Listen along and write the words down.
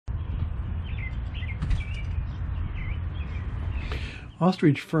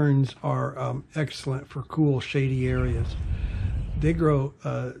Ostrich ferns are excellent for cool, shady areas. They grow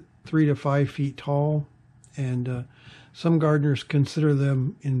 3 to 5 feet tall, and some gardeners consider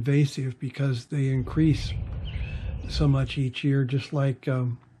them invasive because they increase so much each year, just like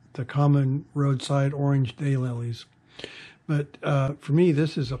the common roadside orange daylilies. But for me,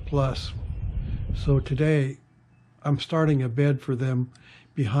 this is a plus. So today, I'm starting a bed for them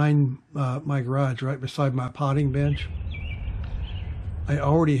behind my garage, right beside my potting bench. I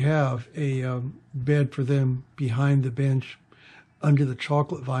already have a bed for them behind the bench under the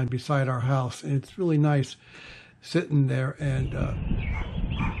chocolate vine beside our house, and it's really nice sitting there. And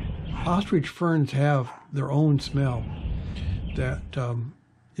ostrich ferns have their own smell that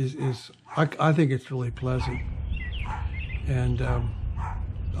I think it's really pleasant. And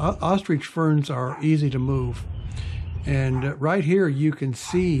ostrich ferns are easy to move. And right here you can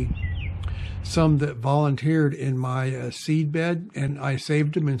see some that volunteered in my seed bed, and I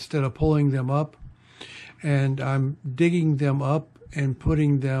saved them instead of pulling them up. And I'm digging them up and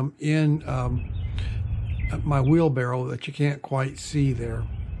putting them in my wheelbarrow that you can't quite see there.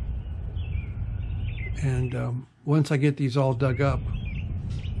 And once I get these all dug up,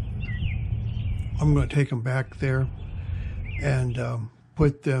 I'm going to take them back there and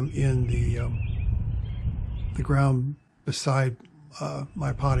put them in the ground beside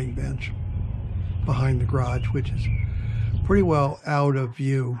my potting bench behind the garage, which is pretty well out of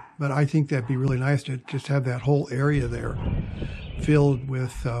view. But I think that'd be really nice to just have that whole area there filled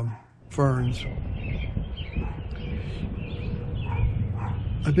with ferns.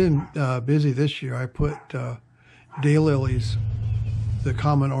 I've been busy this year. I put daylilies, the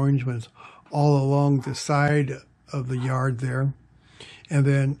common orange ones, all along the side of the yard there. And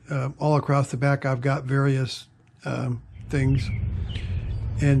then all across the back, I've got various things.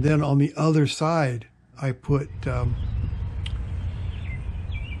 And then on the other side, I put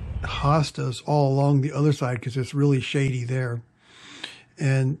hostas all along the other side because it's really shady there.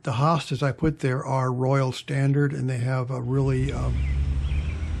 And the hostas I put there are Royal Standard, and they have a really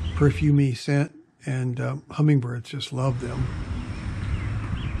perfumey scent, and hummingbirds just love them.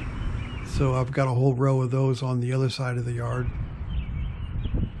 So I've got a whole row of those on the other side of the yard.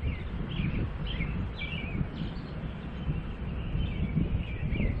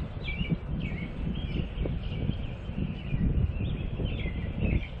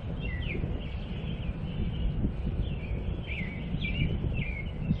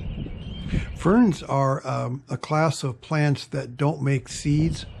 Ferns are a class of plants that don't make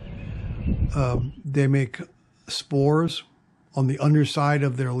seeds. They make spores on the underside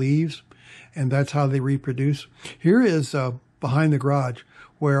of their leaves, and that's how they reproduce. Here is behind the garage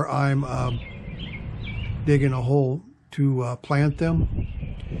where I'm digging a hole to plant them.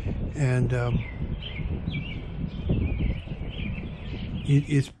 And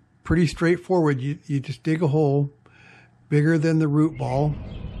it's pretty straightforward. You just dig a hole bigger than the root ball,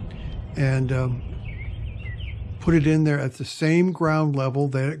 and put it in there at the same ground level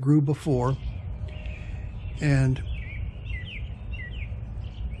that it grew before, and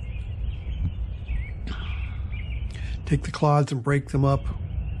take the clods and break them up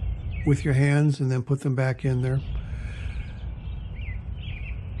with your hands and then put them back in there.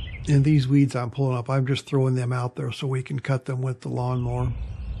 And these weeds I'm pulling up, I'm just throwing them out there so we can cut them with the lawnmower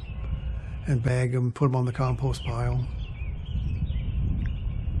and bag them, put them on the compost pile.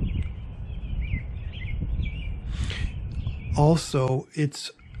 Also,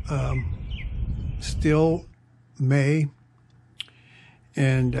 it's still May,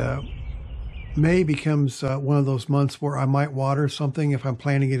 and May becomes one of those months where I might water something if I'm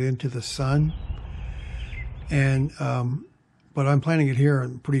planting it into the sun. And but I'm planting it here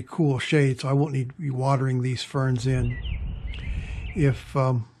in pretty cool shade, so I won't need to be watering these ferns in. If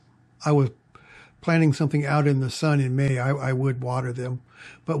I was planting something out in the sun in May, I would water them.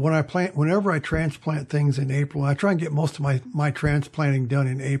 But whenever I transplant things in April, I try and get most of my transplanting done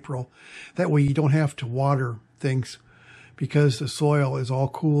in April. That way you don't have to water things because the soil is all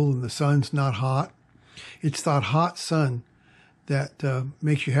cool and the sun's not hot. It's that hot sun that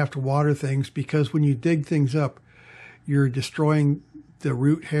makes you have to water things, because when you dig things up, you're destroying the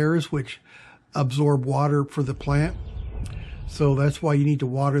root hairs, which absorb water for the plant. So that's why you need to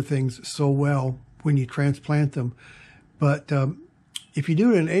water things so well when you transplant them. But if you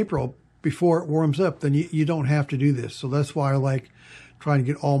do it in April before it warms up, then you don't have to do this. So that's why I like trying to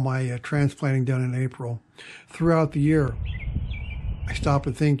get all my transplanting done in April. Throughout the year, I stop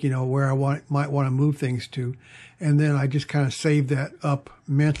and think, where I might want to move things to. And then I just kind of save that up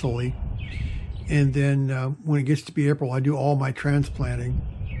mentally. And then when it gets to be April, I do all my transplanting.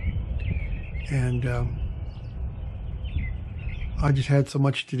 And I just had so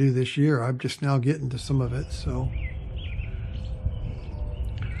much to do this year. I'm just now getting to some of it. So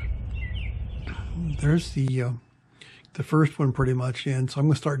there's the first one pretty much in. So I'm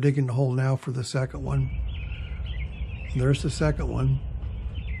going to start digging the hole now for the second one. There's the second one.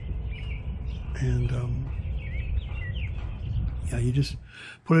 And yeah, you just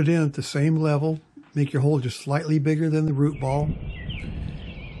put it in at the same level. Make your hole just slightly bigger than the root ball.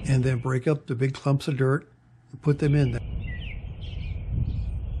 And then break up the big clumps of dirt and put them in there.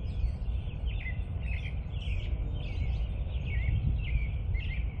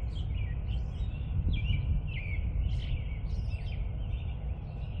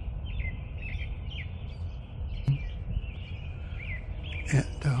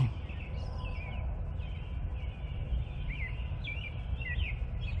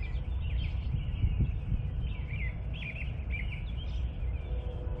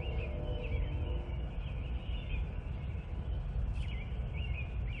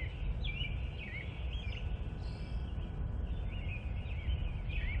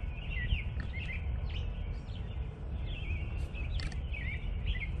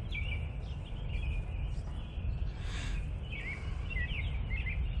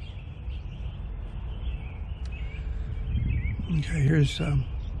 And okay, here's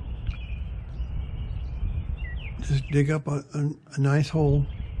just dig up a nice hole,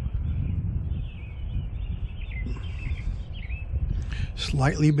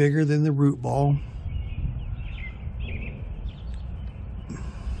 slightly bigger than the root ball.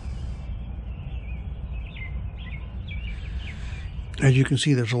 As you can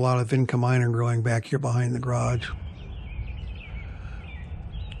see, there's a lot of Vincomina growing back here behind the garage.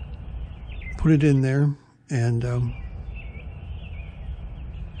 Put it in there and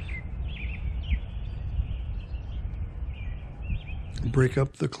break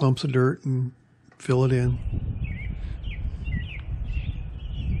up the clumps of dirt and fill it in.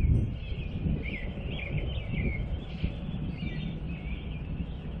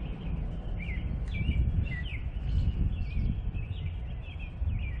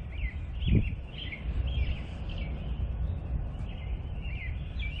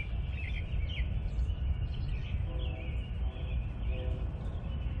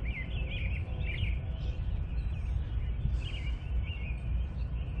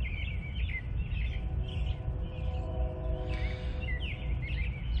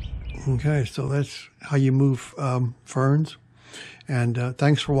 Okay, so that's how you move ferns. And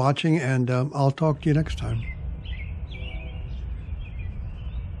thanks for watching, and I'll talk to you next time.